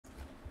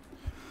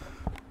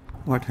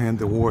I'd like to hand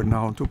the word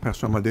now to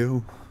Pastor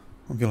Amadeu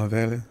of Vila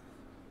Velha,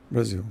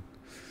 Brazil.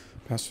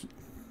 Pastor,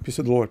 peace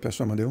of the Lord,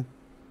 Pastor Amadeu.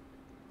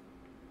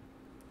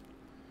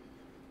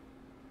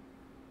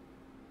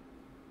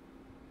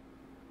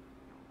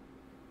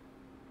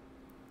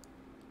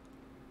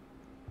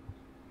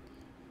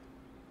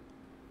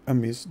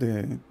 Amidst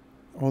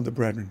all the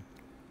brethren.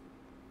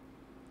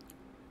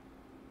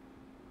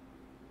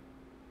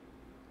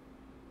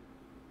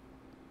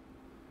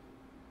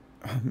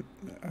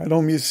 I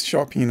don't miss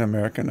shopping in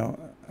America now.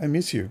 I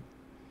miss you.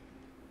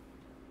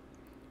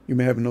 You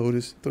may have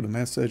noticed through the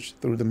message,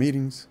 through the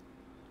meetings,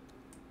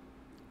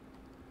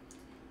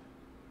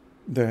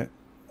 that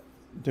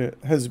there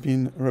has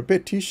been a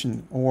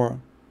repetition or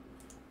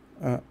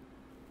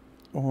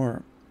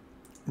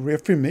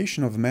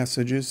reaffirmation of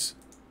messages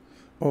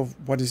of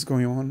what is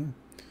going on.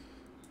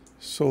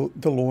 So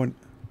the Lord,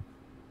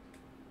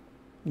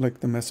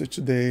 like the message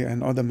today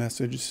and other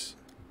messages,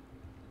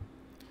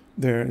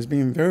 there is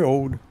being very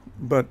old,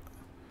 but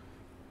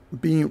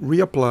being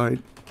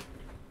reapplied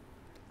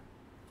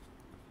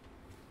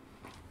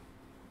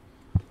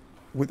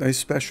with a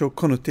special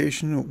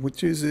connotation,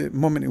 which is a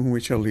moment in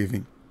which we are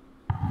living.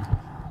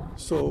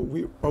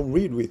 So I'll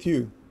read with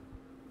you.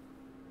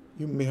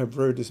 You may have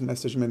heard this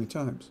message many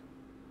times.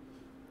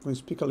 I'm going to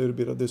speak a little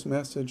bit of this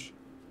message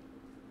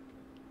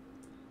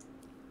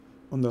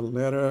on the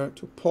letter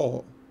to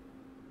Paul,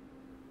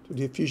 to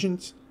the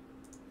Ephesians.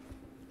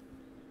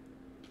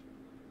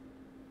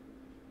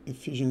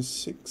 Ephesians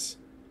 6.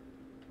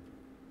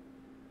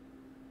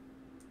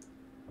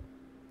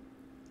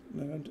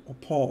 Or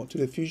Paul to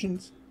the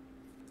Ephesians.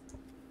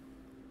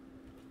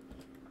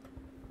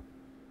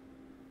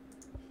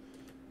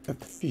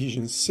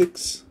 Ephesians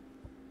 6.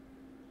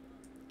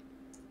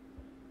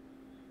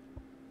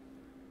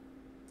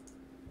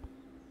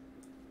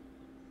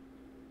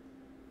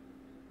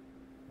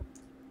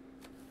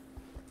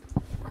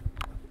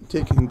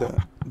 Taking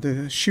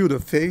the shield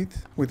of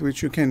faith with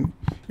which you can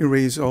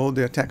erase all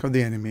the attack of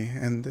the enemy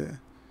and the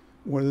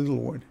word of the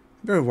Lord.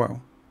 Very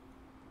well.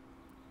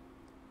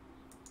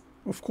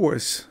 Of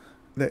course,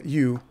 that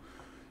you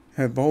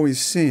have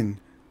always seen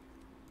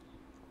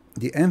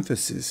the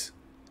emphasis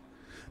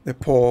that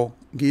Paul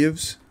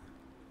gives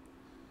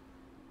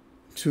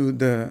to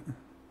the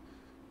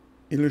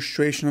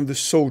illustration of the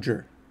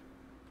soldier.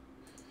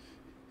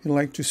 He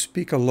liked to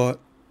speak a lot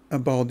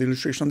about the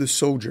illustration of the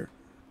soldier.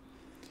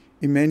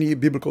 In many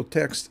biblical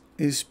texts,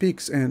 he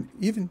speaks, and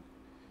even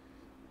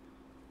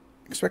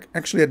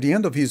actually at the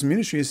end of his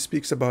ministry, he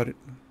speaks about it,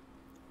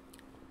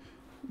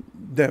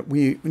 that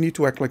we need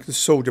to act like the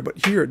soldier.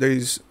 But here there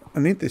is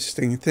an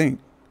interesting thing.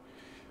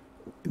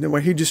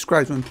 What he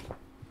describes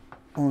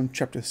on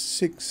chapter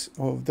 6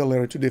 of the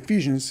letter to the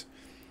Ephesians,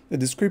 the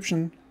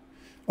description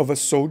of a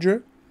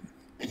soldier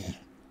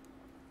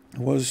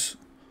was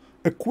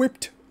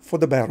equipped for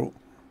the battle.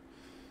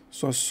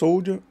 So a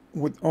soldier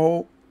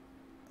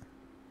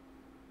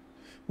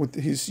with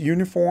his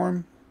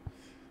uniform,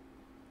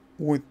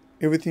 with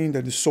everything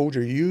that the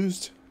soldier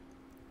used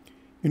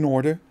in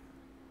order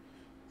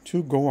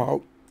to go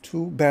out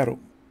to battle.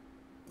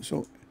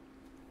 So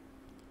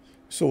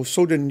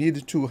soldier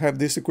needed to have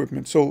this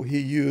equipment. So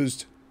he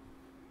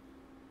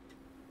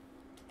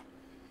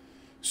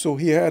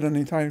had an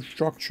entire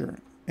structure.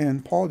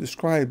 And Paul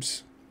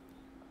describes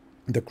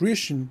the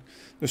Christian,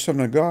 the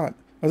servant of God,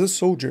 as a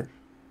soldier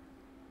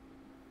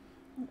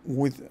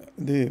with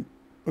the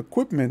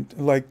equipment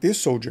like this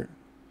soldier.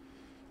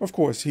 Of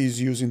course, he's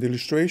using the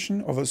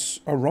illustration of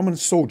a Roman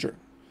soldier,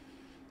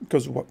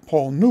 because what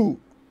Paul knew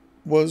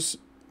was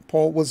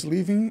Paul was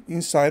living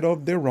inside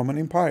of the Roman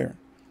Empire,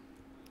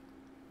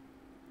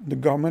 the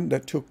government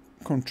that took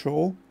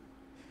control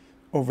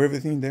of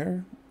everything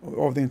there,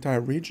 of the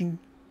entire region,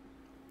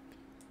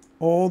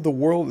 all the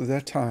world at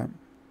that time.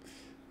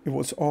 They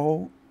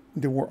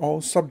were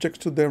all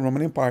subject to the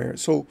Roman Empire.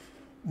 So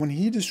when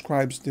he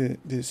describes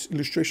this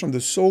illustration of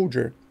the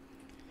soldier,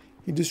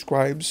 he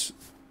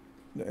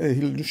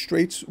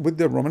illustrates with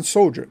the Roman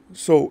soldier.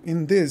 So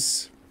on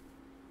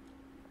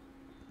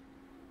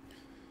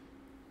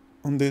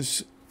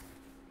this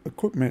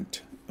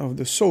equipment of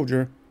the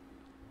soldier,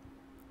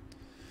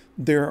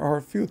 there are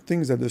a few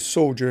things that the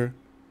soldier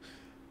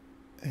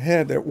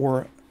had that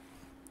were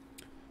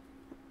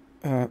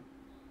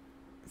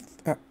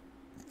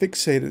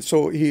fixated.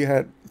 So he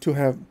had to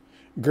have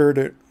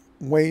girded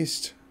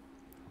waist.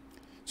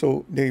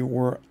 So they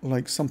were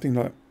like something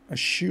like a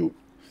shield.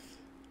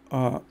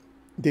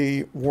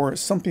 They were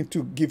something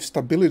to give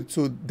stability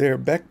to their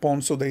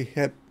backbone, so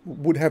they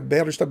would have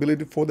better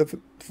stability for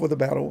the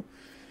battle.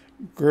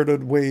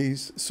 Girded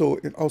waist. So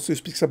it also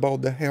speaks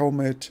about the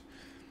helmet.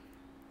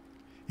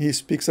 He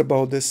speaks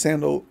about the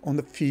sandal on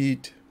the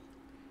feet.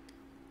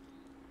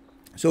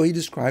 So he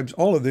describes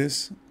all of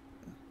this.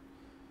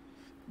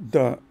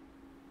 The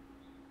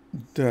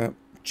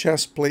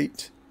chest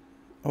plate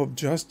of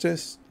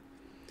justice.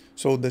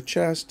 So the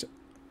chest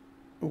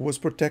was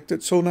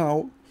protected. So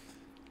now,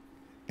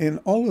 in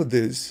all of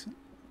this,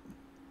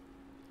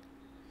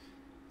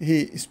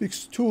 he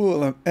speaks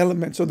two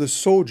elements of the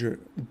soldier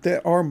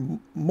that are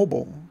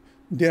mobile.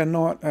 They are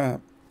not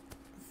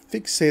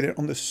fixated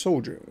on the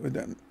soldier.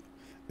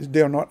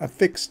 They are not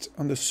affixed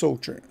on the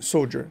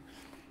soldier.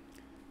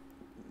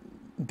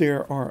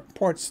 There are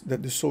parts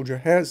that the soldier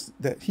has,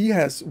 that he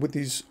has with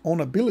his own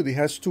ability,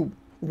 has to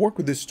work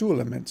with these two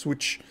elements,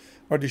 which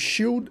are the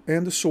shield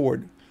and the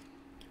sword.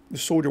 The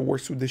soldier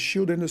works with the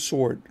shield and the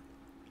sword.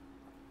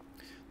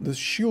 The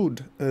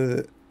shield,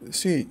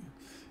 see,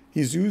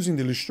 he's using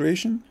the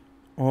illustration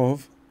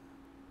of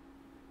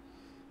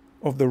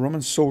the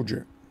Roman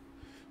soldier.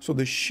 So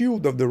the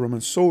shield of the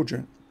Roman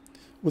soldier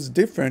was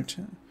different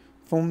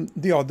from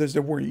the others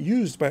that were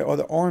used by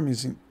other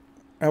armies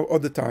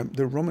at the time.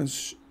 The Roman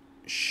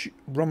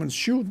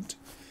shield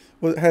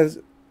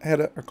had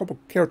a couple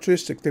of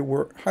characteristics. They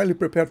were highly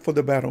prepared for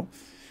the battle.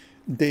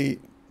 They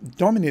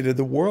dominated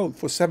the world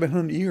for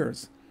 700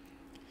 years.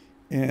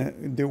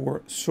 And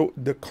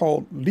they're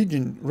called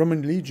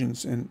Roman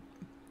legions, and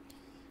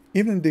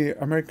even the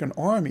American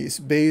army is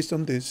based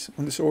on this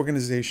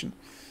organization.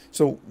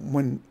 So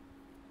when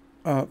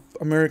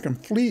American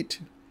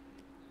fleet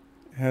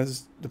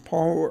has the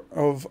power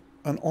of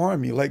an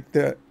army, like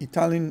the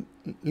Italian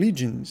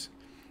legions.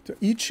 So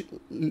each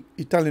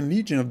Italian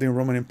legion of the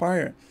Roman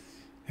Empire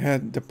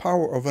had the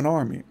power of an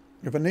army,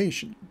 of a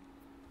nation.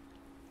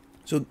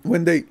 So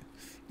when they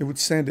would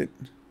send it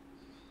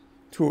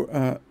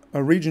to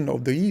a region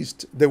of the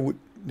east, they would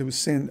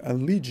send a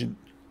legion.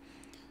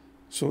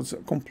 So it's a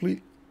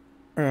complete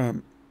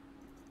army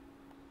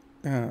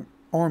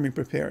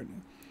prepared.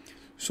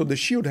 So the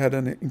shield had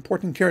an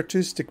important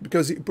characteristic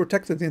because it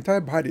protected the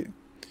entire body.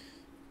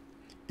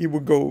 It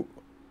would go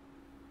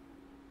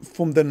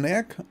from the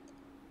neck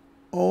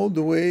all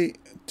the way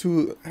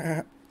to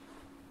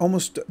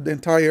almost the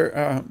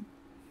entire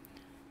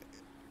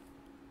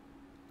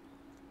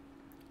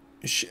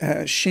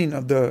shin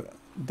of the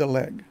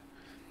leg.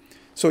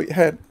 So it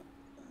had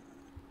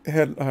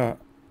a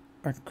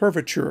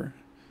curvature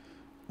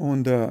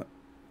on the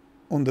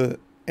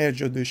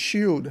edge of the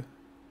shield.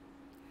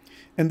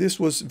 And this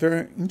was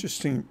very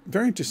interesting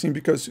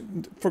because,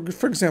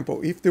 for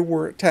example, if they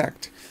were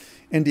attacked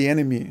and the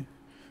enemy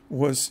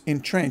was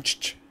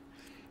entrenched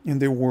and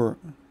they were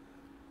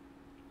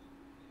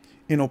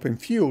in open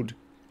field,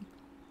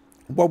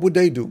 what would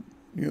they do?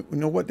 You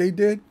know what they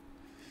did?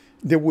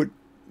 They would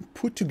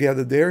put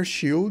together their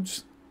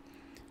shields,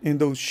 and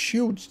those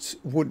shields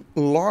would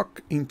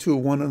lock into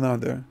one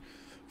another,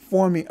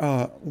 forming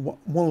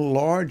one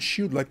large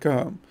shield, like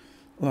a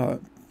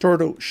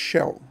turtle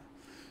shell.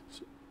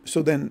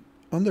 So then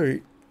under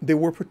it, they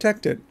were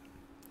protected.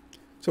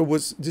 So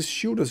this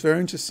shield was very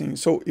interesting.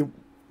 So it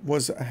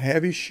was a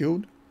heavy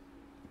shield.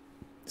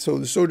 So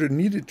the soldier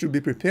needed to be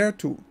prepared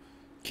to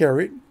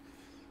carry it.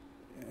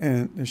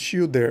 And the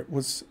shield there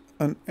was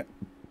an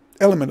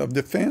element of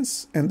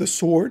defense, and the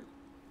sword,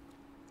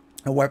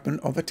 a weapon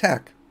of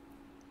attack.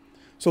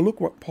 So look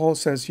what Paul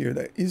says here,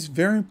 that is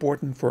very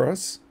important for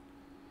us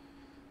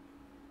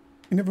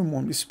in every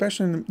moment,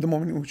 especially in the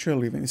moment in which we are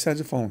living. It says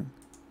the following: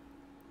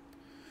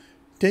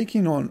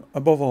 taking on,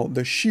 above all,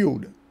 the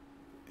shield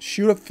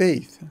of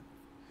faith.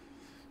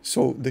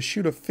 So the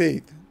shield of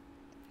faith.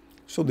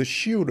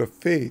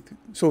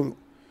 So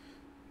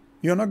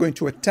you're not going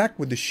to attack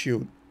with the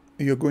shield.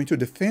 You're going to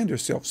defend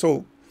yourself.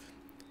 So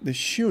the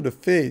shield of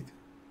faith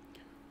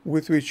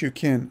with which you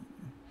can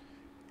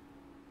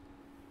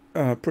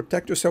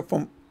protect yourself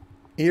from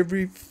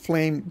every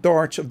flame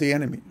darts of the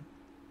enemy.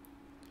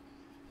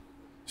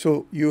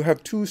 So you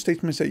have two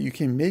statements that you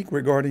can make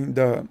regarding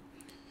the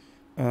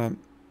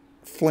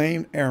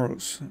flame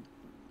arrows.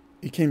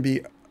 It can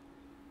be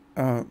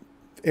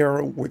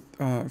arrow with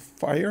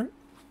fire,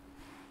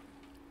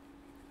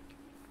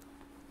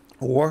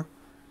 or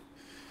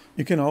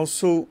you can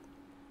also,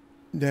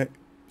 that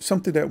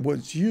something that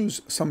was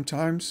used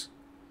sometimes,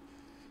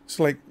 it's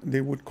like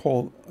they would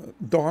call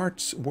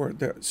darts, where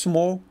they're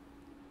small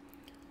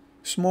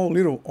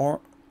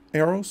little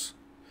arrows,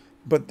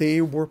 but they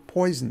were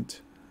poisoned.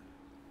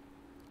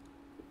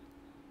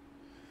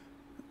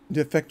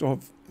 The effect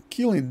of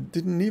killing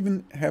didn't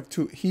even have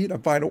to hit a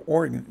vital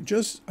organ.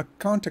 Just a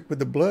contact with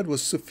the blood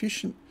was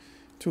sufficient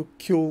to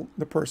kill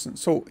the person.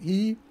 So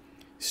he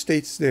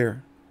states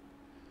there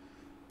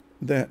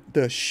that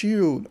the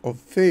shield of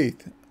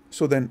faith,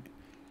 so then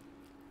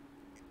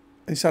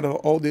inside of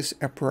all this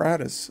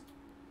apparatus,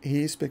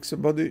 he speaks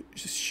about the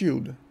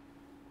shield.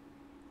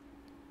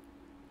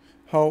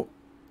 How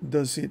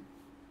does it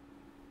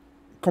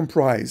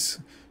comprise?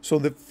 So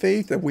the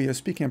faith that we are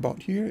speaking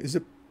about here is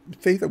the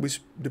faith that we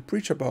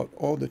preach about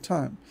all the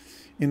time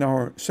in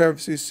our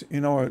services,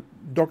 in our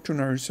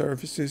doctrinary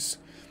services.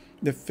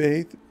 The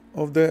faith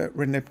of the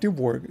redemptive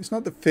work. It's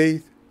not the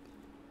faith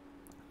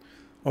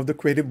of the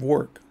creative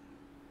work,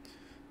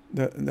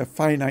 the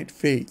finite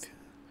faith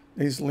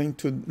that is linked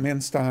to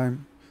man's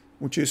time,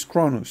 which is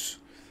chronos,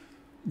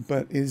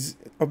 but is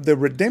of the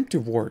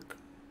redemptive work.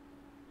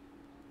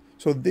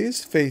 So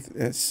this faith,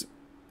 as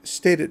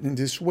stated in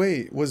this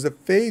way, was the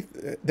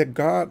faith that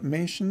God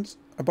mentions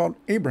about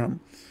Abraham.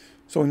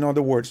 So in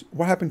other words,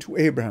 what happened to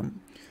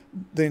Abraham?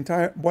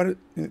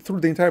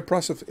 Through the entire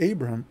process of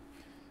Abraham,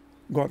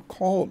 God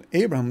called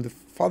Abraham the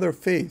father of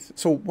faith.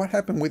 So what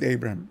happened with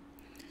Abraham?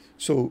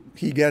 So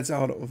he gets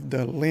out of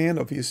the land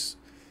of his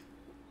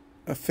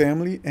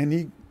family and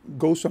he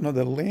goes to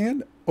another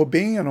land,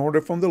 obeying an order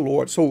from the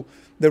Lord. So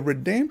the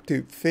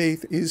redemptive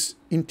faith is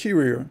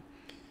interior.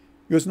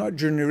 It was not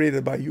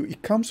generated by you.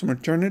 It comes from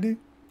eternity,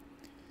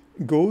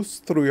 goes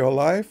through your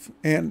life,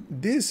 and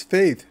this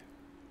faith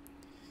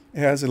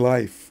has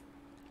life.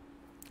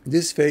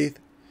 This faith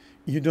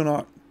you do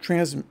not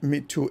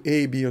transmit to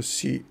A, B, or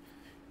C.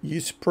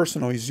 It's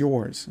personal, it's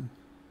yours.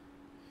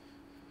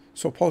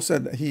 So Paul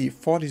said that he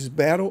fought his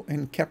battle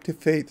and kept the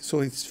faith.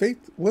 So his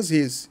faith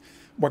was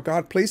what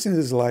God placed in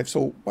his life.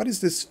 So what does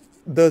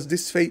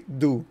this faith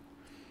do?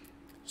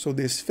 So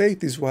this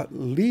faith is what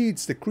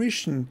leads the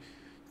Christian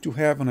to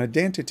have an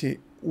identity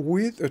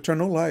with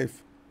eternal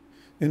life,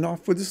 and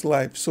not for this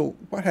life. So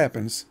what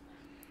happens?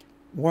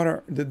 What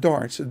are the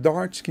darts? The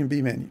darts can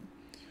be many.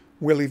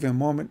 We'll live in a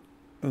moment,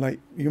 like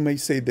you may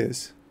say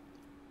this.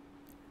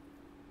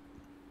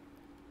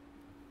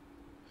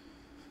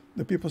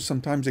 The people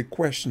sometimes they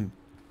question.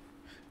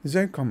 It's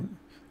very common.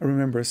 I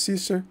remember a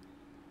sister.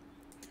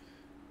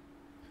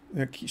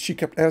 She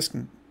kept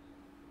asking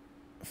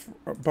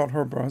about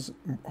her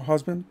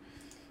husband.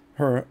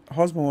 Her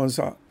husband was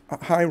a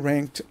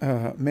high-ranked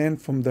man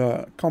from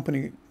the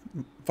company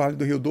Vale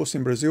do Rio Doce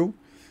in Brazil.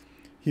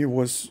 He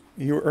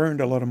earned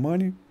a lot of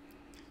money.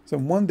 So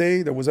one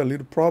day there was a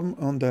little problem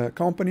on the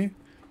company.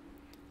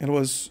 It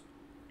was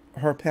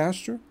her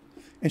pastor,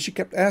 and she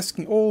kept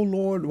asking, "Oh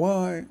Lord,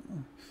 why?"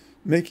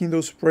 Making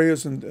those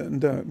prayers in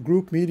the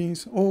group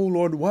meetings. "Oh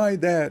Lord, why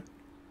that?"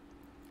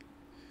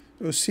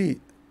 You see,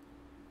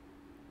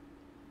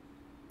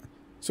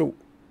 so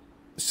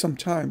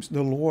sometimes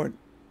the Lord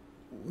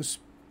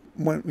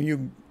when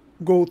you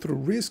go through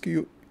risk,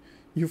 you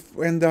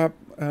end up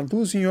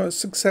losing your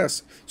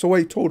success. So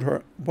I told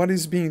her, what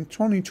is being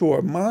thrown into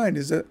our mind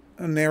is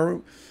an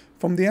arrow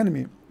from the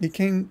enemy. It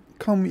can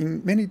come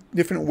in many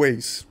different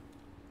ways.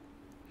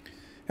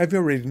 Have you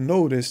already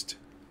noticed?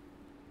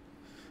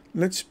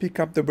 Let's pick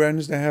up the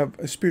branches that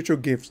have spiritual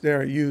gifts that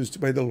are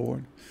used by the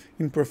Lord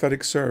in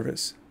prophetic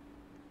service.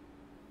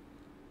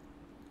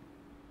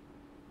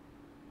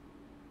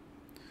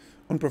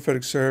 On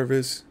prophetic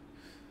service,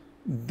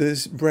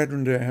 these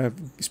brethren that have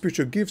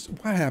spiritual gifts,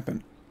 what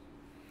happened?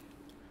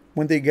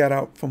 When they get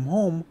out from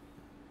home,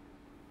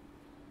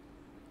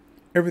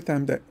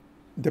 everything that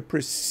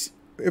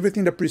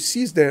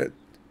precedes their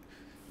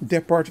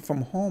departure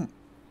from home,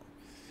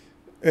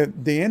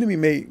 the enemy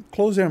may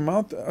close their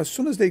mouth as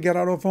soon as they get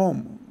out of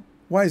home.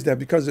 Why is that?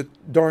 Because the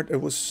dart that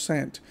was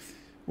sent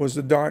was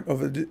the dart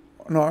of an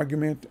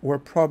argument or a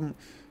problem,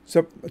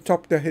 a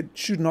topic that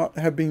should not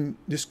have been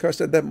discussed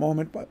at that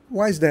moment. But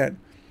why is that?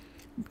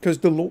 Because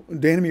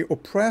the enemy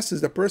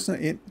oppresses the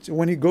person.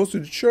 When he goes to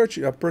the church,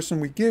 a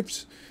person with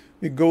gifts,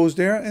 he goes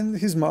there and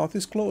his mouth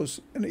is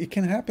closed. And it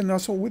can happen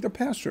also with a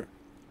pastor.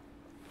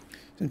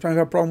 Sometimes you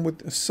have a problem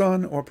with a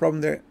son, or a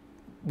problem that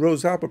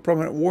rose up, a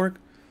problem at work.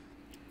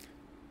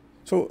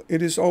 So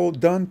it is all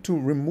done to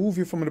remove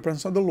you from the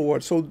presence of the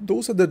Lord. So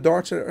those are the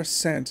darts that are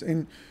sent.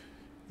 And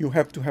you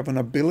have to have an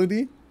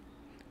ability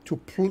to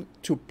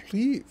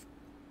plead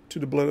to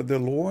the blood of the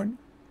Lord,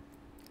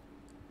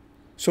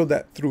 so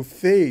that through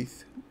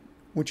faith,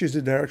 which is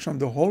the direction of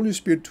the Holy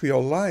Spirit to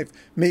your life,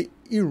 may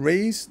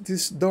erase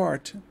this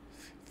dart,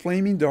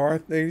 flaming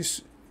dart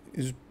that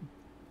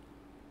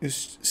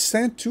is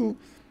sent to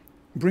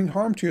bring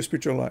harm to your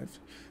spiritual life.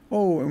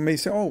 Oh, it may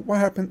say, "Oh, what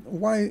happened?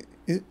 Why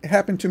it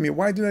happened to me?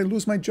 Why did I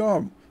lose my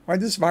job? Why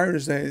this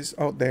virus that is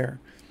out there?"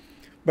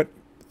 But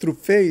through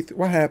faith,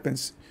 what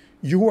happens?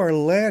 You are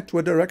led to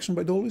a direction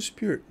by the Holy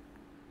Spirit.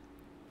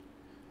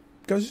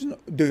 Because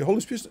the Holy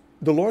Spirit,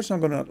 the Lord's not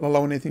going to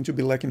allow anything to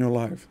be lacking in your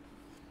life.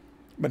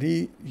 But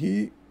He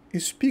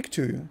speaks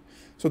to you.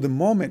 So a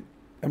moment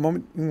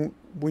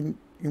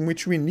in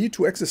which we need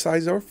to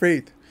exercise our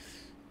faith.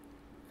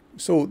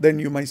 So then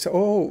you might say,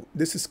 "Oh,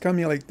 this is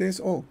coming like this."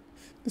 Oh,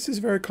 this is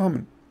very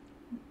common.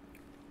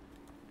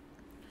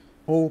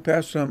 "Oh,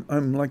 Pastor,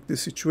 I'm like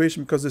this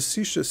situation because the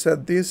sister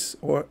said this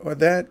or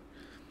that."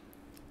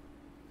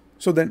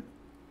 So then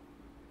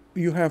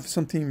you have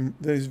something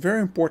that is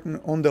very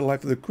important on the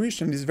life of the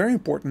Christian. It's very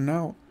important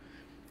now.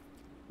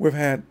 We've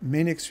had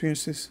many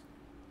experiences.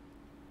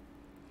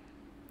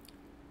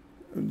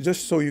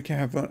 Just so you can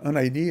have an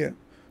idea,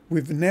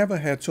 we've never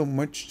had so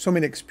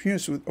many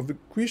experiences of the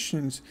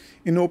Christians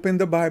in opening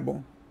the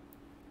Bible.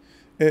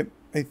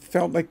 I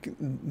felt like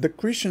the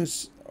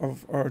Christians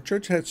of our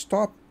church had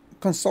stopped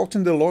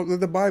consulting the Lord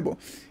with the Bible,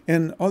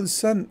 and all of a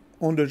sudden,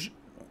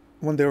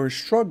 when they were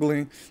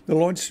struggling, the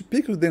Lord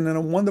speaks to them in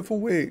a wonderful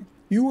way.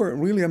 You were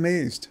really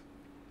amazed.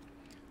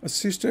 A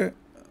sister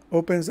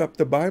opens up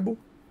the Bible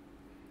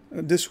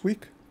this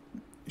week.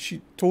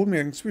 She told me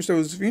an experience that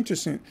was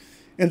interesting.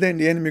 And then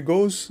the enemy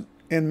goes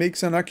and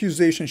makes an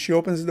accusation. She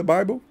opens the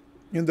Bible,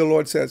 and the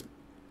Lord says,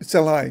 "It's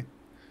a lie."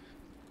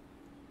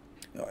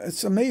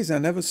 It's amazing. I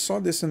never saw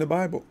this in the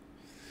Bible.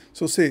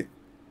 So see,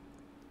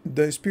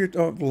 the spirit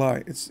of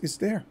lie, it's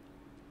there.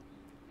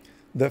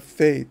 The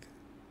faith,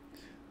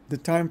 the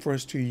time for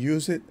us to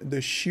use it,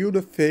 the shield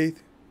of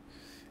faith,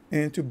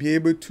 and to be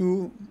able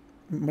to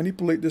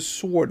manipulate the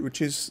sword,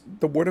 which is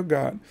the word of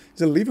God.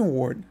 It's a living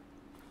word.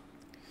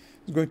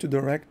 It's going to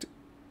direct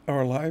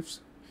our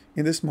lives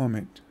in this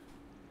moment.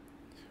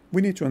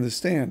 We need to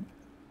understand.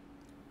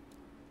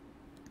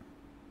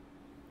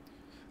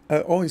 I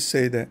always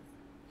say that,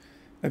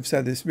 I've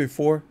said this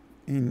before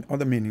in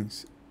other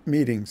meetings.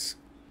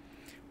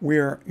 We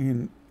are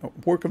in a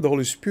work of the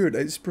Holy Spirit.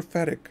 It's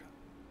prophetic.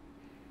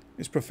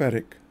 It's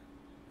prophetic.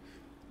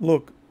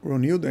 Look,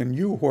 Ronilda and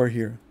you who are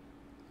here,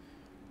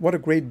 what a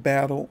great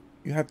battle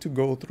you have to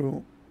go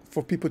through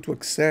for people to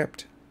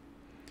accept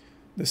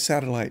the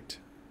satellite.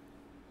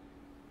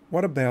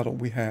 What a battle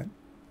we had.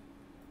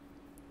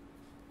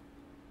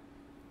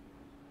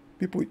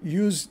 People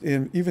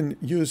even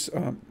use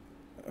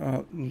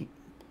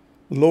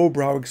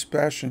lowbrow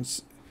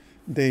expressions.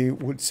 They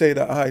would say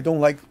that I don't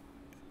like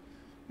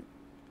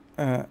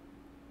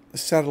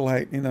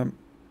satellite in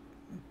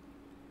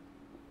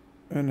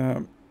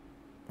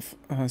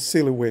a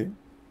silly way.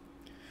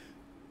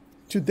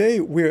 Today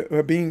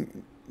we're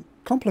being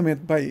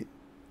complimented by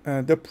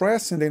the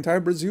press in the entire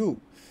Brazil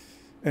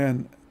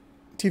and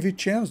TV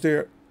channels.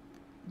 They're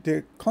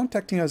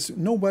contacting us.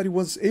 Nobody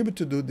was able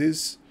to do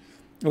this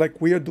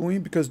like we are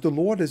doing because the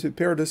Lord has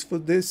prepared us for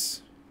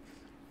this.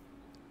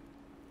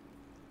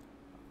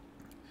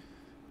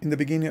 In the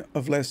beginning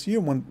of last year,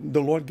 when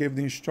the Lord gave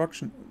the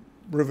instruction,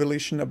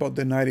 revelation about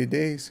the 90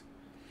 days,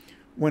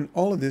 when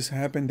all of this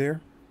happened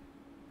there.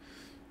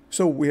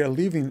 So we are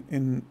living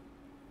in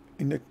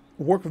the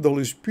work of the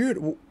Holy Spirit,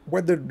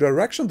 where the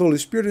direction of the Holy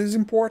Spirit is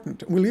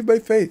important. We live by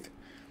faith.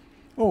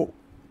 Oh,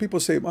 people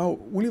say, oh,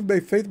 we live by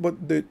faith,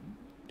 but the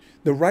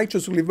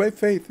righteous will live by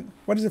faith.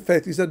 What is the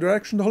faith? It's the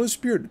direction of the Holy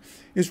Spirit.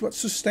 It's what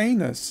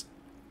sustains us.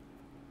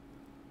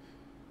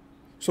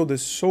 So the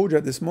soldier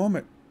at this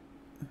moment,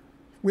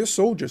 we're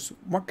soldiers.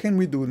 What can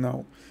we do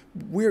now?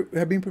 We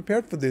have been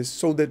prepared for this.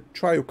 So that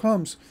trial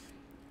comes.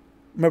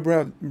 My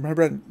brother,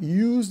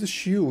 use the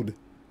shield,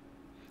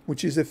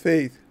 which is the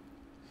faith.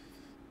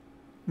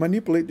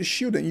 Manipulate the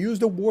shield and use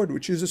the word,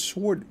 which is a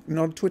sword, in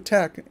order to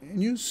attack.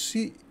 And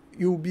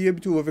you'll be able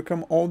to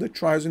overcome all the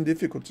trials and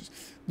difficulties.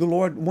 The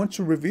Lord wants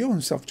to reveal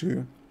himself to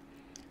you.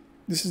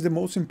 This is the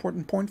most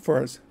important point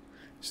for us.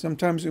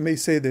 Sometimes you may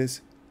say this.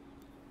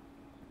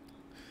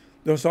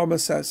 The Psalm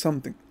says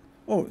something.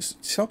 Oh,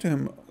 tell to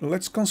him,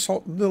 let's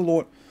consult the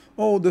Lord.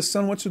 Oh, the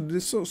Son wants to do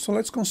this, so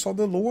let's consult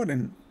the Lord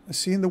and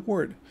see in the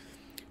Word.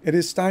 It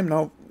is time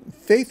now.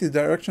 Faith is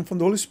direction from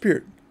the Holy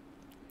Spirit.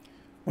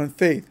 When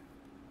faith.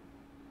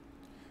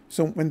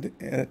 So when the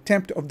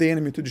attempt of the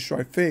enemy to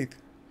destroy faith,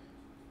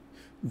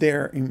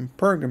 there in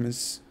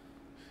Pergamos,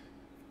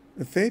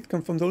 the faith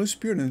comes from the Holy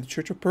Spirit in the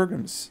church of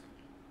Pergamos.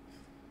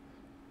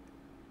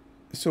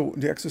 So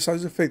the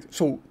exercise of faith.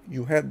 So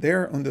you had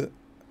there on the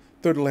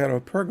third letter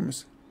of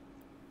Pergamos,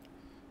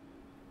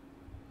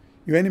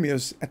 your enemy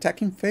is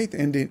attacking faith,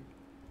 and the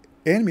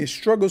enemy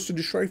struggles to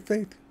destroy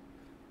faith.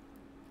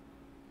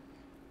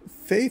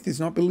 Faith is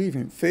not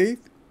believing.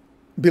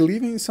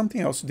 Believing is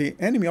something else. The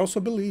enemy also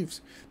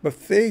believes, but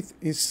faith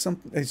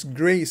is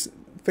grace.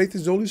 Faith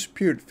is the Holy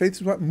Spirit. Faith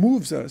is what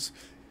moves us.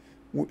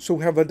 So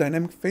we have a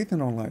dynamic faith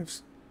in our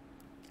lives.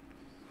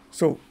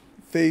 So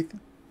faith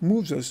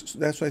moves us.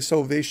 That's why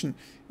salvation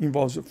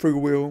involves free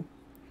will.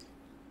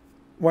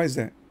 Why is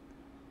that?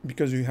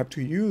 Because you have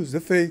to use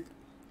the faith.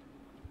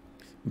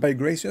 By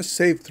grace you are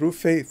saved through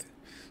faith.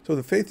 So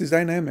the faith is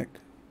dynamic.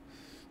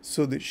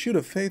 So the shield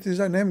of faith is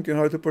dynamic in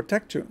order to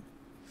protect you,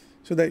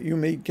 so that you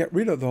may get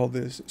rid of all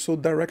this. So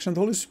direction of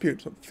the Holy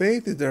Spirit. So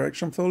faith is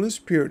direction of the Holy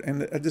Spirit.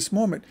 And at this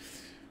moment,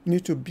 you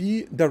need to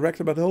be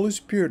directed by the Holy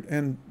Spirit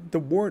and the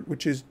Word,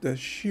 which is the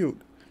shield.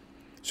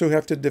 So you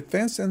have to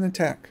defense and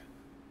attack.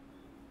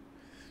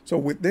 So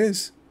with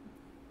this,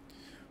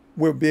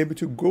 we'll be able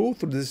to go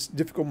through this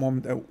difficult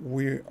moment that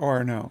we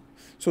are now,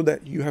 so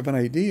that you have an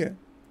idea.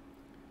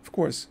 Of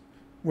course,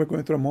 we're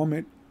going through a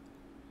moment.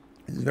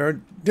 It's very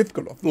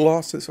difficult of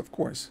losses, of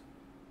course.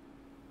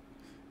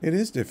 It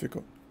is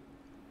difficult.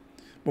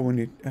 But when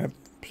you have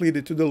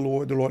pleaded to the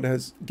Lord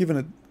has given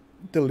a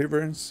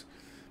deliverance.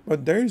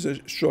 But there is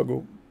a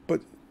struggle.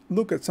 But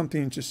look at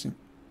something interesting.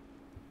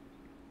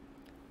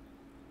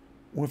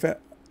 We've had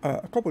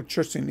a couple of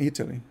churches in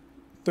Italy,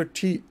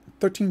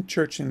 13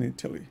 churches in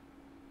Italy.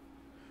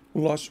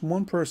 We lost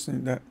one person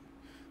in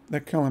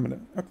that calamity.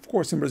 Of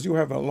course, in Brazil, we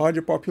have a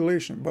larger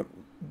population. But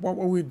what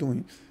were we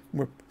doing?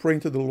 We're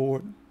praying to the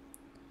Lord.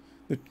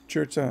 The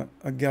church are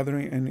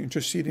gathering and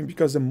interceding,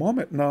 because the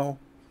moment now,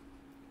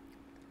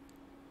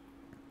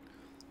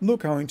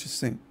 look how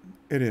interesting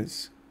it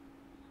is.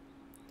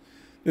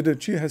 The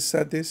Chief has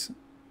said this.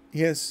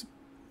 He has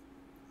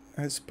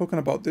spoken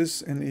about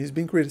this, and he's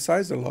been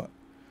criticized a lot.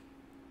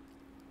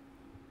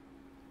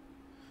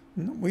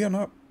 No, we are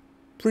not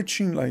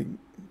preaching like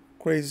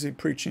crazy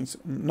preachings.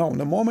 No,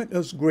 the moment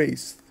is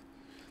grace.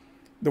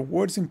 The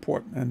word is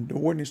important, and the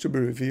word needs to be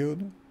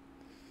revealed.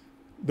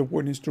 The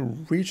word needs to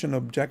reach an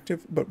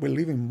objective, but we're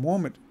living a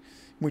moment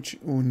in which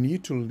we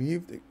need to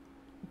leave the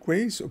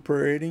grace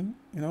operating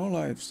in our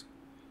lives.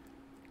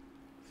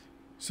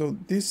 So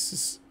this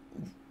is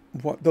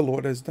what the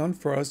Lord has done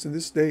for us in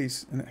these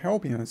days and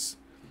helping us.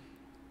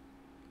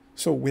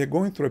 So we're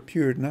going through a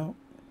period now.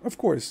 Of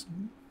course,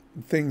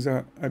 things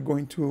are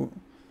going to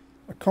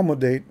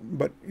accommodate,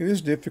 but it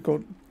is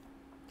difficult.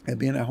 I've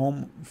been at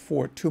home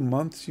for 2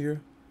 months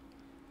here.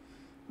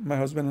 My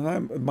husband and I,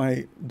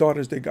 my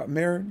daughters, they got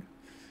married.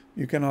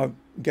 You cannot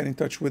get in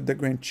touch with the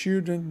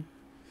grandchildren.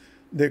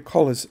 They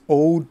call us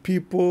old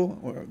people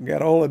or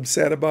get all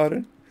upset about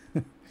it.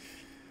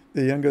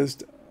 The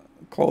youngest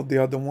called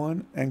the other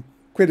one and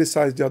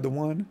criticized the other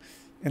one,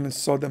 and I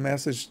saw the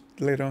message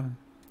later on.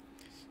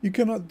 You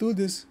cannot do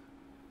this.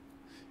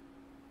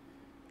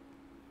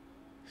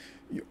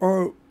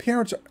 Our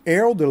parents are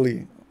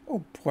elderly.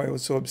 Oh boy, I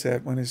was so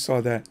upset when I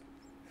saw that.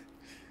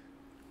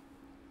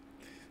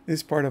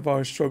 It's part of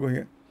our struggle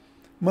here.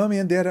 Mommy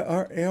and Dad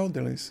are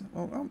elderly.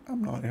 Oh,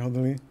 I'm not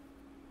elderly.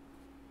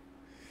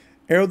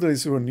 Elderly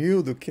who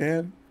knew the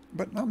kid,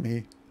 but not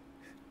me.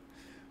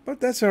 But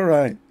that's all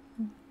right.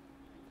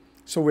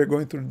 So we're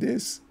going through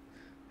this.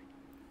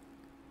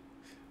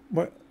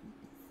 What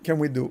can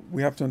we do?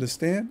 We have to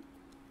understand.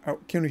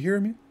 Can you hear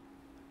me?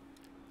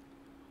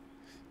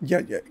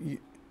 Yeah.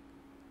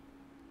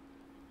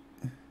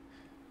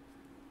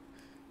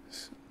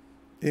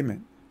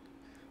 Amen.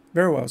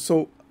 Very well.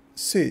 So,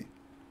 see,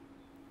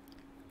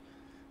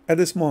 at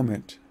this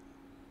moment,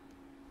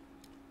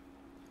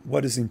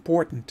 what is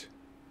important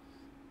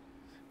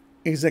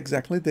is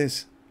exactly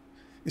this,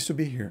 is to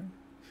be here.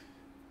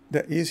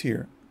 That is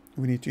here.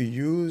 We need to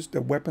use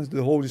the weapons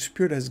the Holy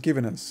Spirit has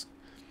given us.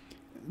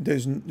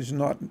 There's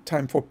not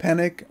time for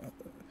panic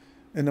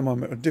in the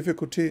moment of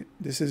difficulty.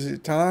 This is a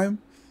time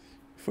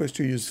for us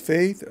to use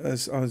faith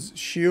as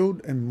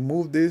shield and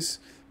move this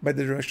by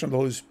the direction of the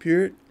Holy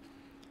Spirit.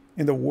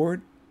 In the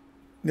Word,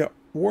 the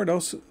Word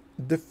also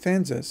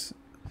defends us.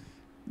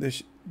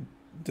 The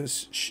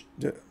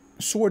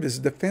sword is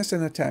defense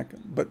and attack,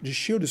 but the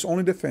shield is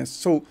only defense.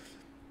 So, you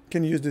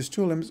can use these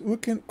two elements. We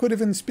could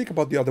even speak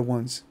about the other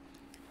ones.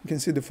 You can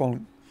see the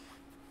following: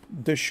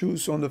 the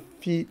shoes on the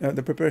feet,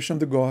 the preparation of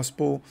the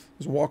gospel,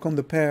 is walk on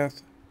the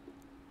path.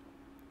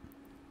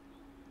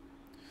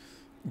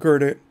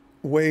 Girded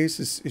waist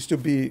is to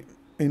be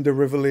in the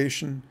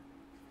revelation.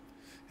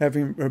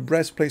 Having a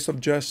breastplate of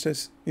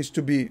justice is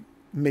to be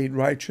made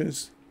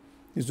righteous.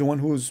 Is the one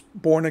who is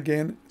born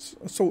again.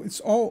 So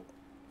it's all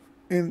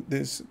in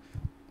this.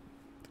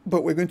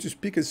 But we're going to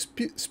speak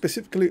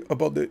specifically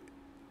about the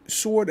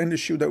sword and the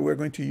shield that we're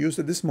going to use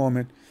at this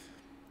moment,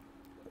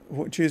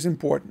 which is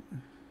important.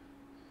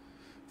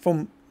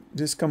 From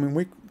this coming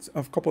week,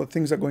 a couple of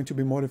things are going to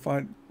be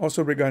modified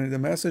also regarding the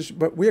message,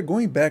 but we are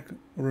going back.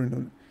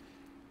 We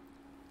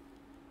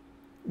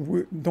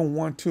don't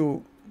want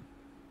to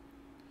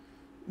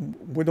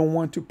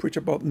preach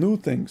about new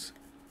things.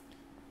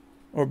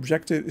 Our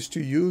objective is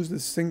to use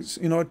these things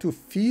in order to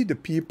feed the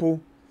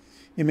people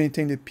and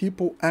maintain the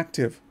people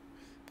active,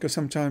 because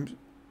sometimes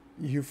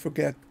you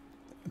forget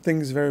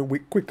things very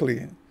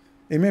quickly.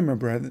 Amen, my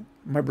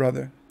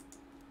brother.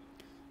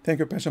 Thank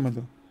you, Pastor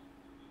Amadeu.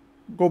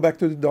 Go back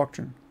to the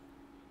doctrine.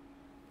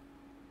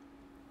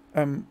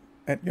 I'm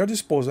at your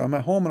disposal. I'm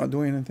at home. I'm not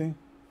doing anything.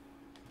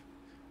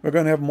 We're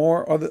going to have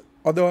more other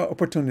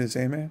opportunities.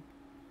 Amen.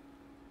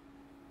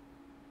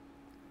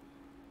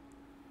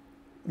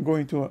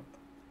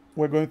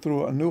 We're going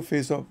through a new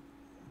phase of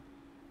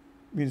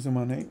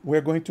money.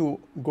 We're going to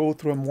go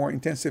through a more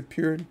intensive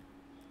period.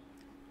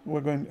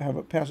 We're going to have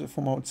a pastor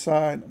from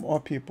outside,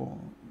 more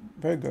people.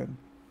 Very good.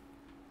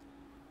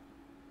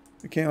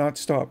 We cannot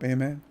stop.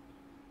 Amen.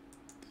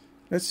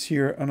 Let's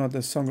hear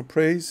another song of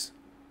praise.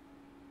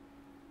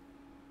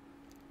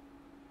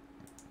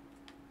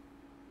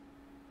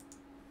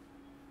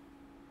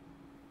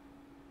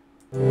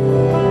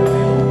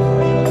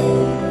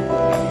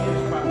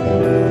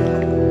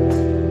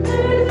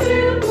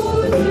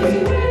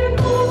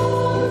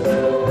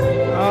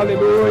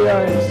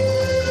 Hallelujah.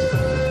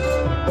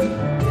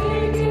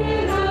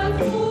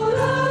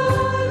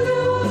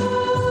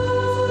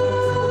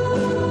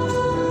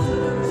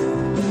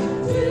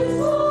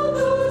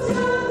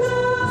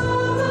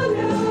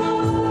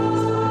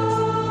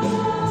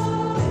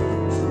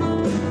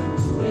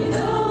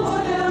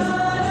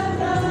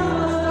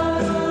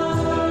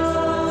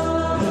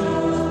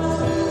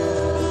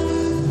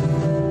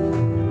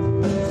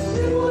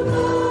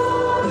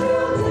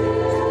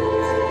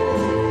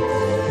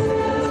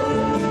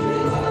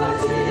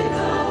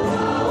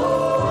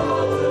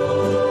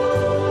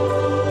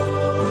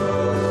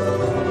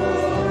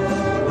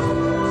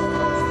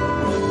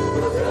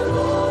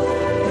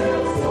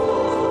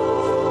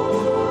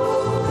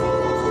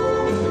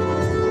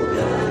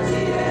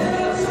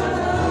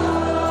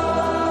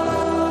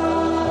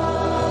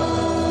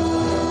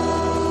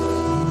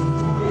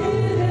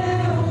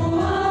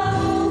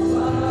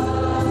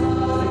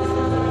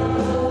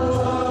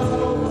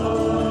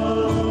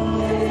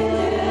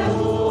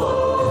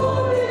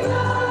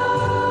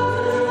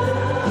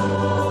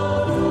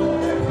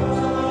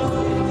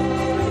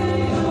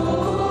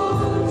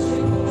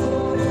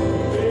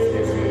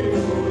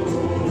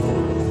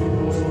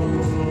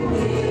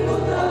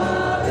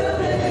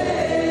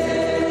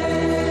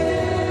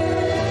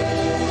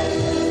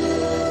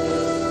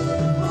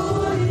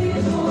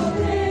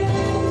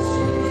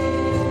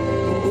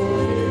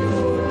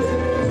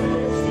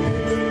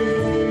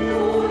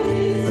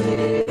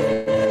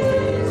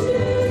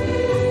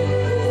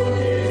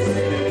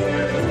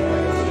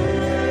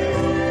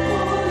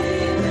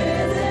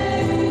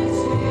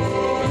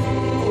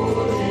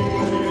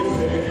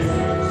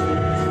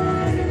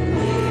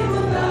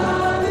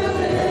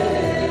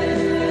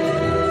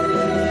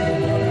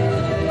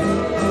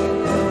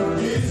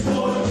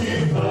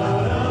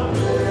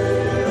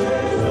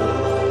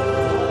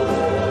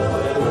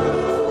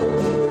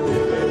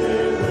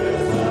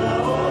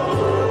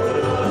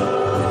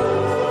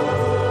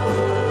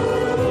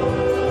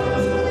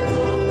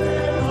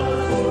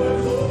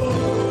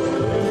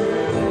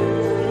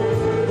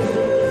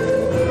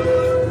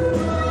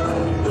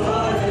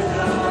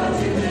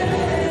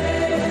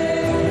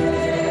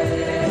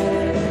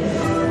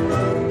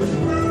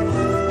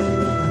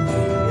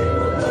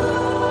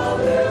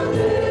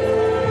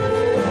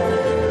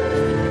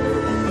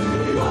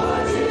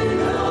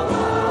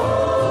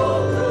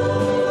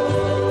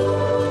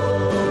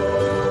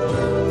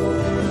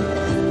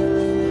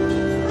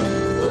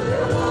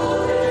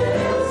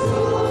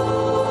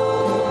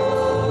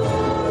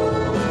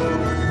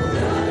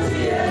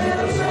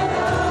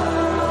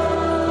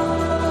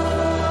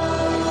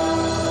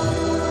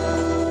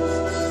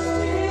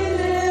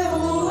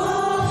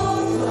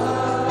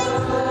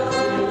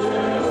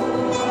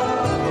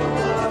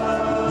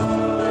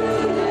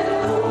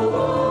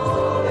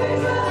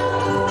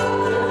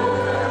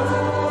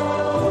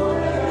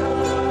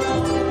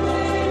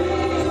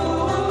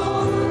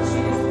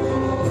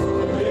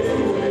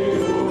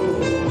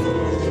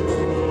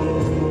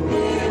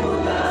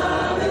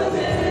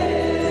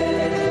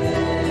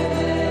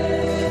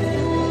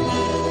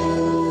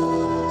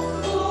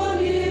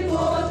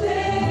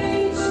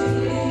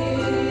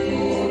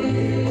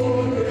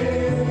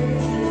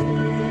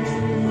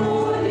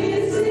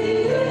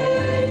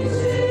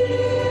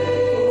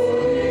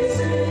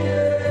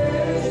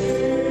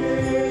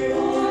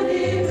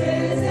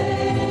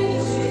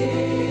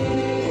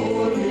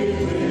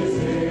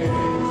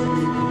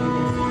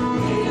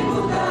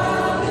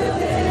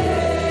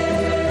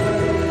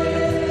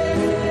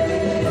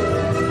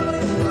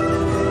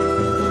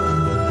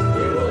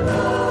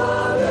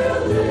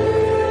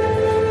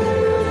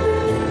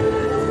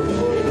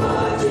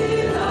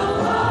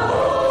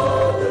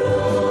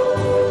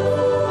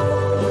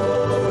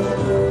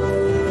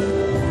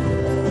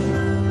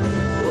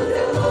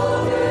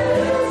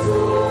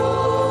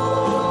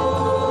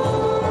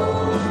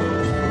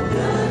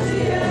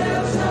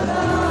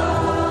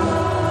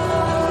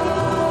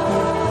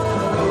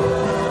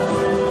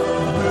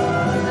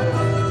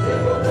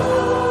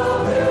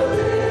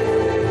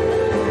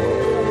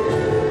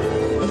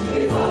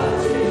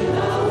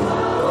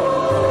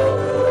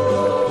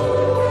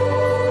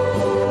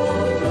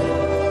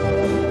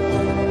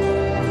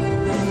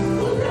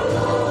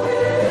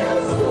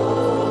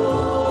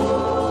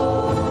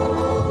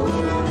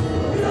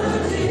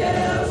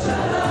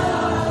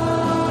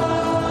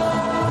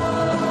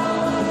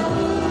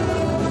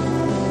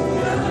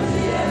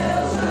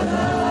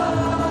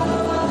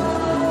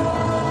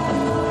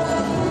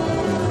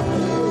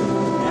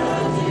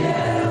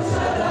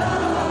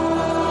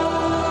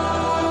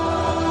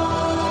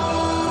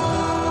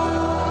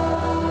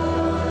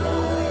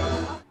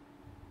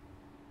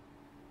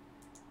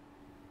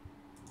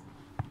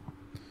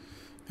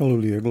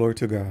 Hallelujah. Glory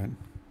to God.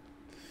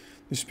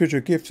 The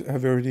spiritual gifts,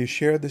 have you already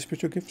shared the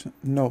spiritual gifts?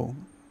 No,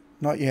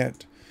 not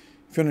yet.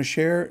 If you want to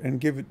share and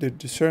give it the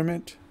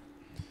discernment.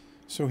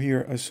 So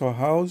here I saw a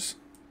house.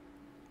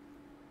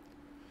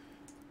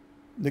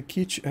 The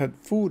kitchen had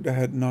food that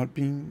had not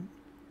been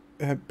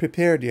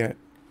prepared yet.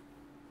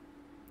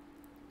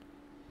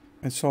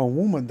 I saw a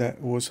woman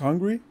that was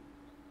hungry,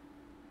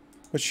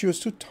 but she was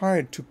too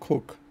tired to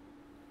cook.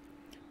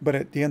 But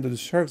at the end of the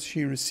service,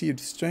 she received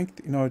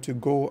strength in order to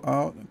go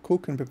out and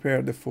cook and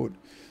prepare the food.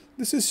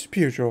 This is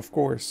spiritual, of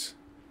course.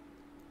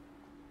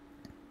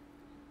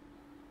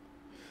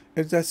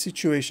 It's that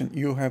situation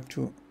you have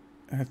to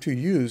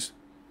use.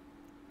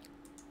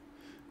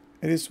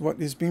 It is what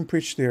is being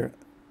preached there.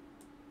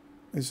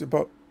 It's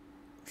about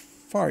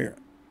fire.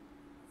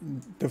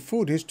 The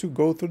food is to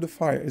go through the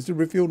fire. It's the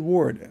revealed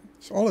word.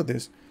 It's all of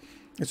this.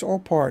 It's all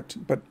part.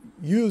 But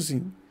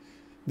using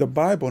the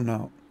Bible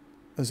now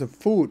as a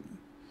food,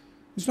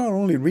 it's not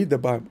only read the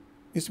Bible.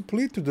 It's to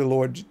plead to the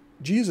Lord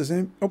Jesus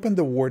and open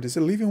the word. It's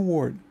a living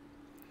word.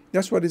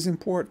 That's what is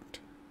important.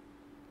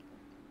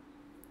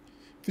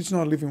 If it's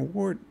not a living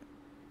word,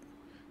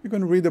 you're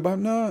going to read the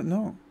Bible. No.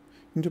 You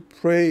need to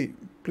pray,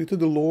 plead to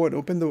the Lord,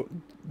 open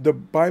the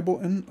Bible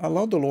and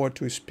allow the Lord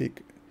to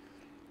speak.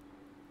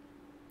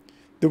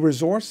 The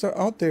resources are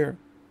out there.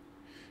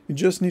 You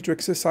just need to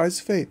exercise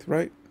faith,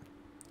 right?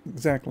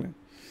 Exactly.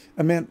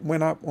 A man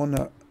went up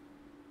on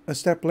a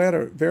step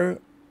ladder, very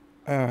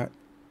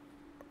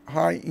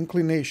high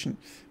inclination,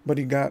 but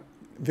he got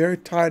very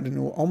tired and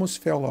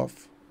almost fell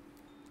off.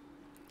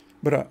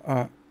 But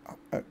a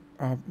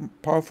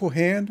powerful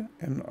hand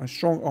and a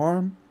strong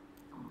arm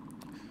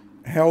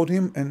held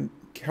him and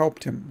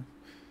helped him.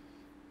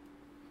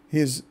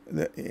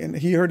 And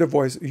he heard a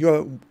voice,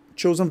 "You're a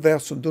chosen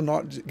vessel, do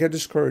not get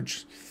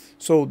discouraged."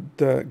 So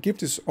the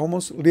gift is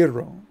almost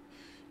literal.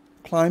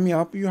 Climbing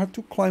up, you have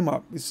to climb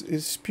up.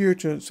 It's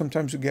spiritual.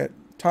 Sometimes you get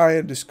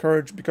tired,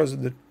 discouraged because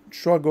of the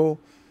struggle,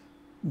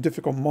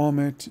 difficult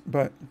moment,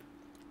 but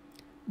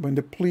when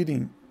the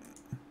pleading,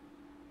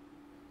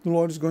 the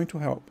Lord is going to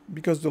help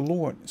because the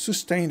Lord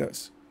sustained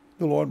us.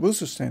 The Lord will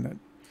sustain it.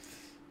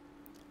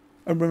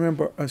 I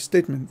remember a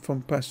statement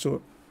from Pastor.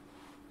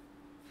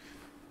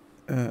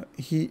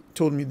 He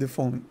told me the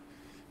following.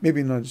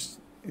 Maybe not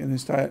in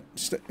the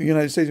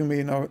United States, you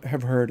may not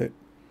have heard it,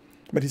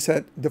 but he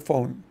said the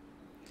following.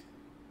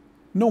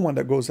 No one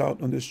that goes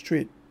out on the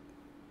street,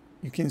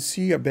 you can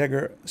see a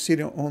beggar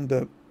sitting on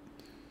the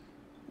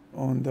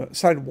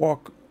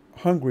sidewalk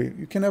hungry.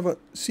 You can never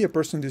see a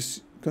person in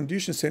this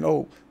condition saying,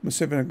 "Oh, I'm a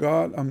servant of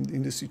God, I'm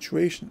in this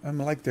situation, I'm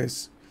like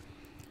this."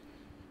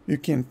 You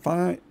can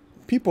find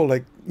people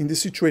like in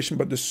this situation,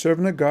 but the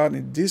servant of God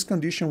in this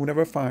condition will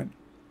never find.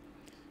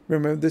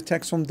 Remember the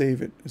text from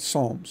David,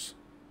 Psalms.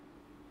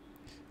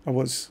 I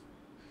was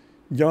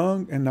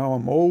young and now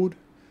I'm old,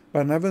 but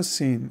I've never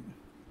seen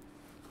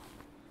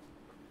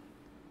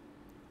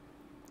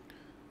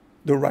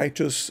the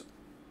righteous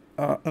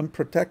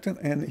unprotected,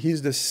 and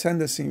his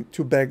descendants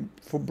to beg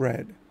for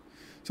bread.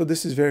 So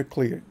this is very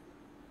clear.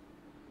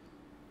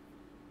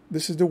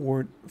 This is the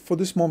word for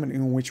this moment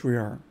in which we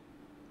are.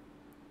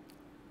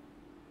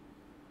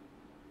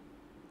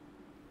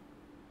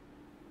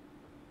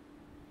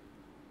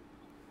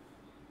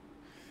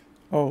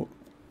 Oh,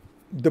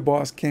 the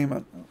boss came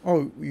and,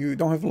 "Oh, you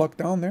don't have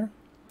lockdown there?"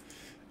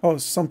 "Oh,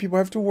 some people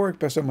have to work,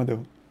 Pastor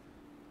Amadeu."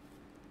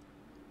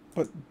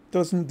 "But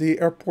doesn't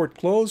the airport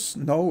close?"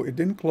 "No, it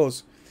didn't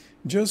close.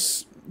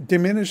 Just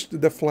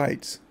diminished the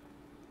flights."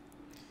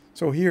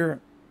 So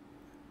here,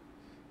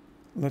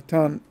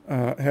 Latam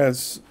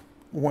has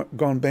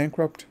gone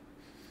bankrupt.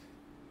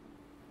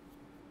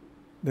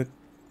 The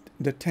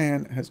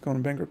TAN has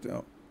gone bankrupt.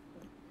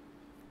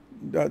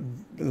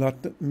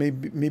 May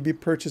be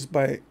purchased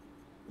by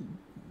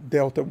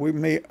Delta. We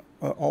may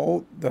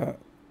all the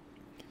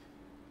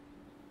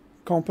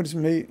companies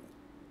may.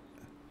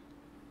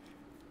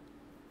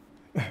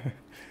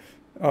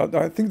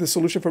 I think the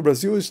solution for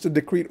Brazil is to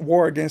decree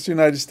war against the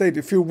United States.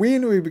 If you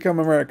win, we become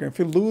American. If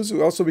you lose,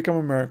 we also become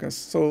Americans.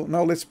 So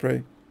now let's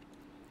pray.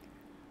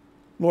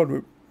 Lord,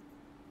 we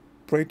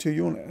pray to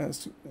you and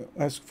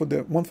ask for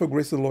the wonderful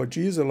grace of the Lord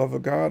Jesus, the love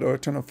of God, our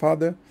eternal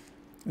Father,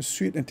 the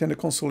sweet and tender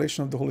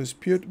consolation of the Holy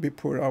Spirit be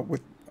poured out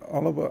with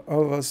all of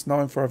us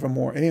now and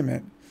forevermore.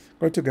 Amen.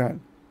 Glory to God.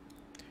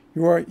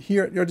 You are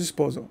here at your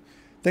disposal.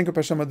 Thank you,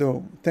 Pastor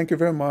Amadeu. Thank you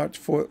very much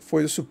for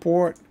your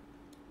support.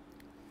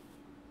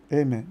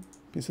 Amen.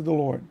 Peace of the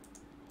Lord.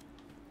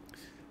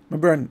 My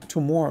brethren,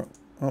 tomorrow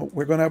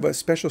we're going to have a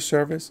special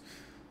service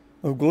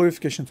of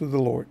glorification to the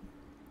Lord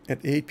at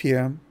 8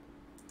 p.m.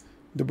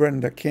 The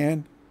brethren that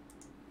can,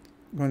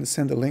 I'm going to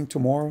send a link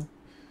tomorrow.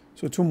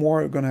 So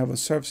tomorrow we're going to have a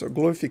service of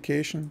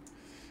glorification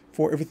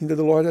for everything that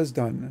the Lord has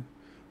done.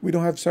 We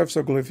don't have service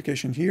of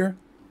glorification here,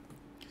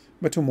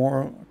 but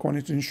tomorrow,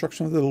 according to the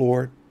instruction of the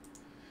Lord,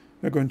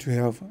 we're going to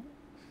have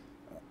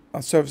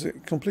a service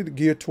completely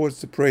geared towards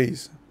the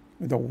praise,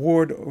 without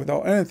word,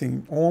 without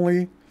anything,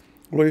 only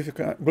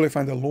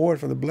glorifying the Lord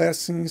for the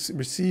blessings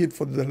received,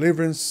 for the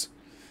deliverance,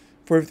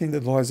 for everything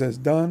that the Lord has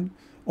done,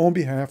 on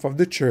behalf of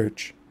the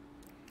church,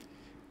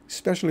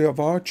 especially of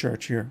our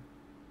church here,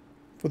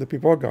 for the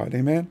people of God.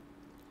 Amen.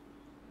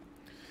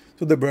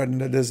 So the brethren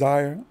that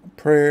desire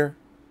prayer,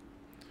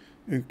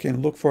 you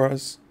can look for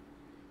us.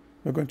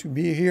 We're going to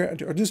be here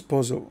at your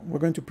disposal. We're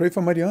going to pray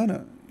for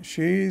Mariana.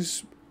 She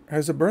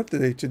has a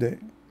birthday today.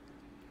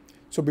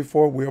 So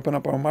before we open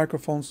up our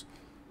microphones,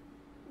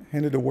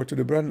 hand the word to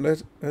the brethren,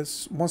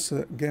 let's once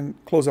again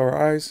close our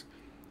eyes.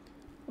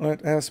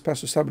 Let's ask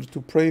Pastor Sabri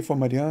to pray for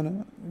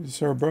Mariana. It's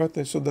her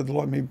birthday, so that the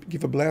Lord may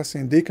give a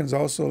blessing. Deacons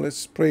also,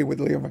 let's pray with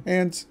lay of our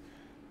hands.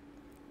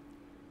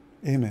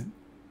 Amen.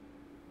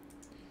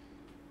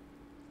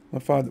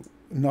 Lord Father,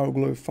 now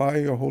glorify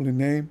your holy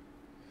name.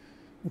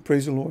 We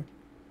praise the Lord.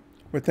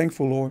 We're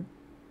thankful, Lord,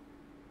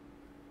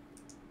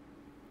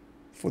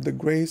 for the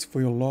grace,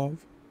 for your love,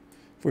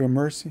 for your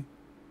mercy,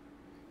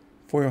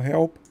 for your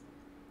help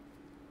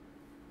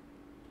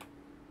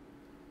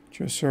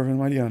to your servant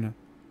Mariana,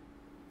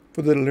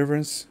 for the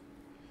deliverance,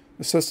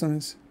 the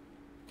sustenance,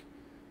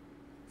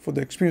 for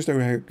the experience that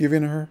we have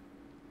given her,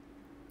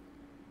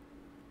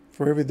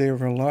 for every day of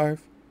her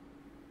life.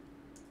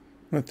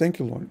 I want to thank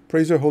you, Lord.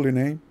 Praise your holy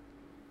name.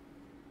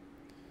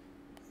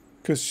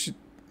 Because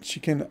she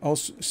can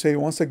also say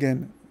once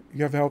again,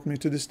 you have helped me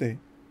to this day.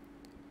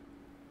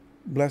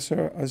 Bless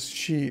her as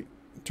she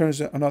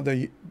turns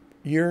another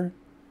year.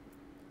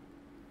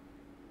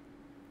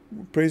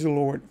 Praise the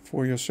Lord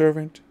for your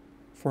servant,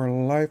 for her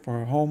life, for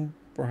her home,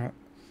 for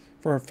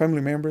her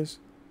family members.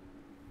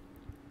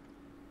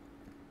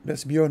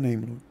 Blessed be your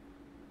name, Lord.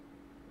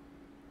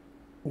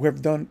 We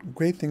have done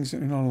great things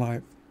in our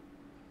life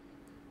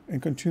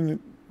and continue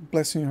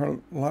blessing her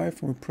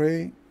life. And we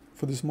pray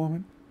for this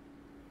moment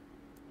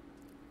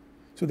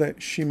so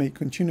that she may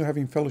continue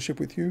having fellowship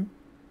with you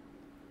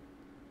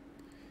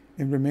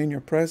and remain in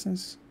your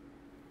presence.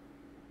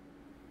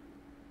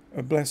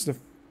 Bless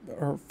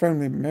our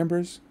family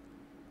members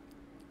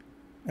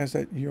as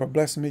that your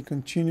blessing may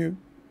continue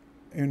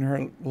in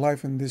her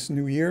life in this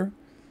new year.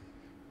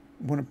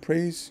 I want to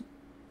praise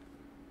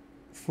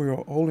for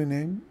your holy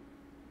name,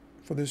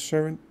 for this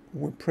servant.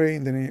 We pray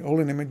in the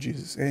holy name of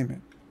Jesus.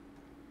 Amen.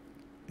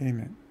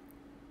 Amen.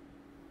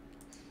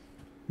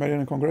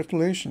 Mariana,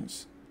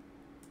 congratulations.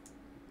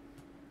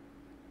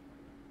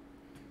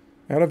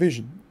 I had a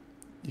vision.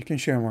 You can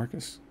share,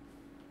 Marcus.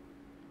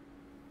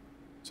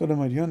 So that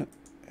Mariana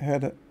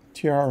had a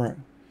tiara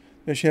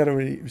that she had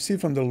already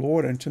received from the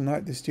Lord, and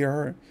tonight this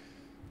tiara,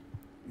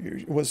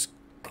 it was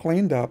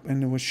cleaned up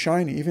and it was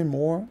shiny even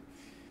more.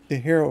 The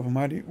hair of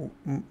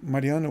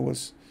Mariana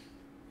was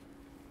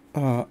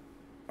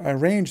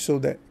arranged so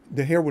that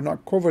the hair would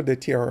not cover the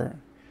tiara.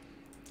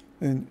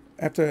 And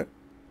after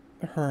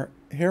her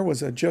hair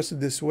was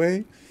adjusted this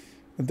way,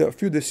 the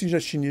few decisions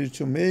that she needed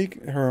to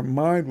make, her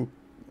mind would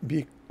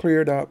be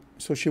cleared up,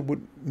 so she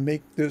would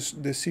make this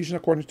decision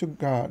according to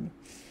God.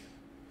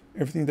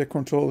 Everything that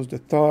controls the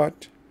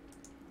thought,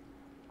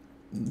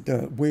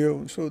 the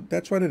will. So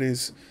that's what it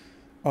is.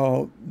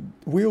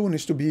 Will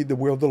needs to be the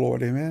will of the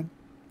Lord. Amen.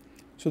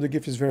 So the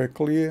gift is very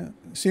clear.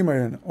 See,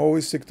 Mariana,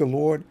 always seek the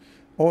Lord.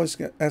 Always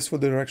ask for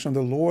the direction of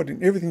the Lord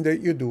in everything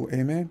that you do.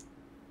 Amen.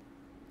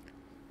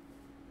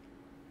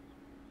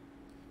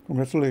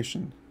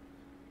 Congratulations.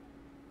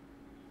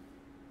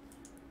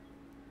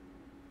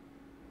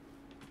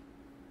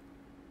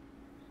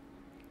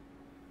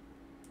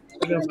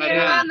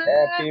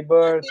 Happy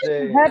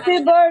birthday.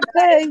 Happy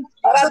birthday.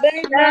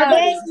 Parabéns,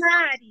 Parabéns,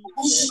 Mari.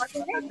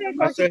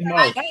 Pastor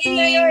irmão.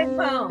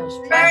 Irmãos.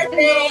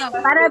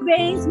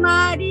 Parabéns,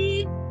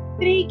 Mari.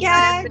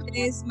 Obrigada.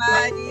 Parabéns,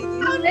 Mari.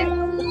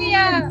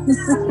 Aleluia.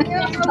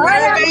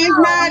 Parabéns,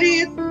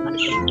 Mari.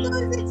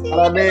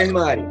 Parabéns,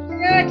 Mari.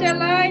 Grande,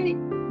 Elaine.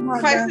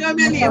 Faz seu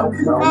menino.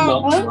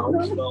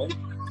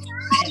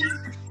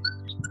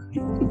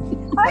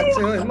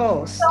 Senhor,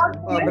 irmãos,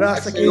 um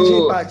abraço aqui de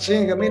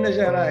Ipatinga, Minas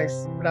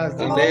Gerais,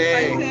 Brasil.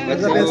 Amém.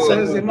 Deus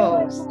abençoe os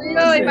irmãos.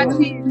 Oi,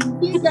 Matinho.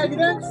 Fica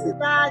grande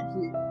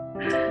cidade.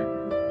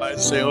 Pai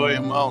do Senhor,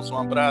 irmãos, um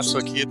abraço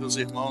aqui dos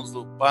irmãos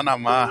do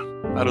Panamá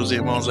para os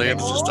irmãos aí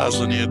dos Estados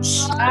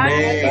Unidos.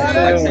 Amém.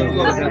 Pai do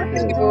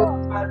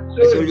Senhor.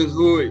 Pai Senhor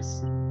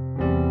Jesus.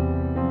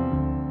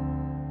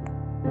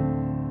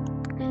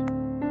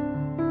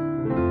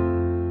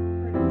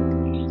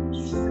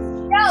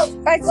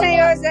 Pai do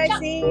Senhor,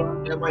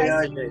 Zezinho. Até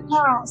amanhã, gente.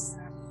 Irmãos.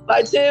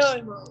 Pai do Senhor,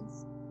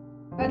 irmãos.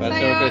 Pai do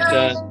Senhor,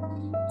 Cristiano.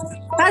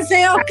 Pai do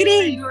Senhor,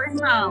 Cris.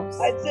 Irmãos.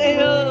 Pai do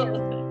Senhor.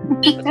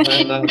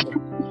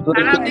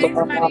 Parabéns,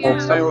 Maria.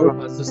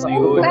 Senhor,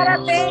 Senhor.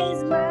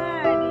 Parabéns, mãe.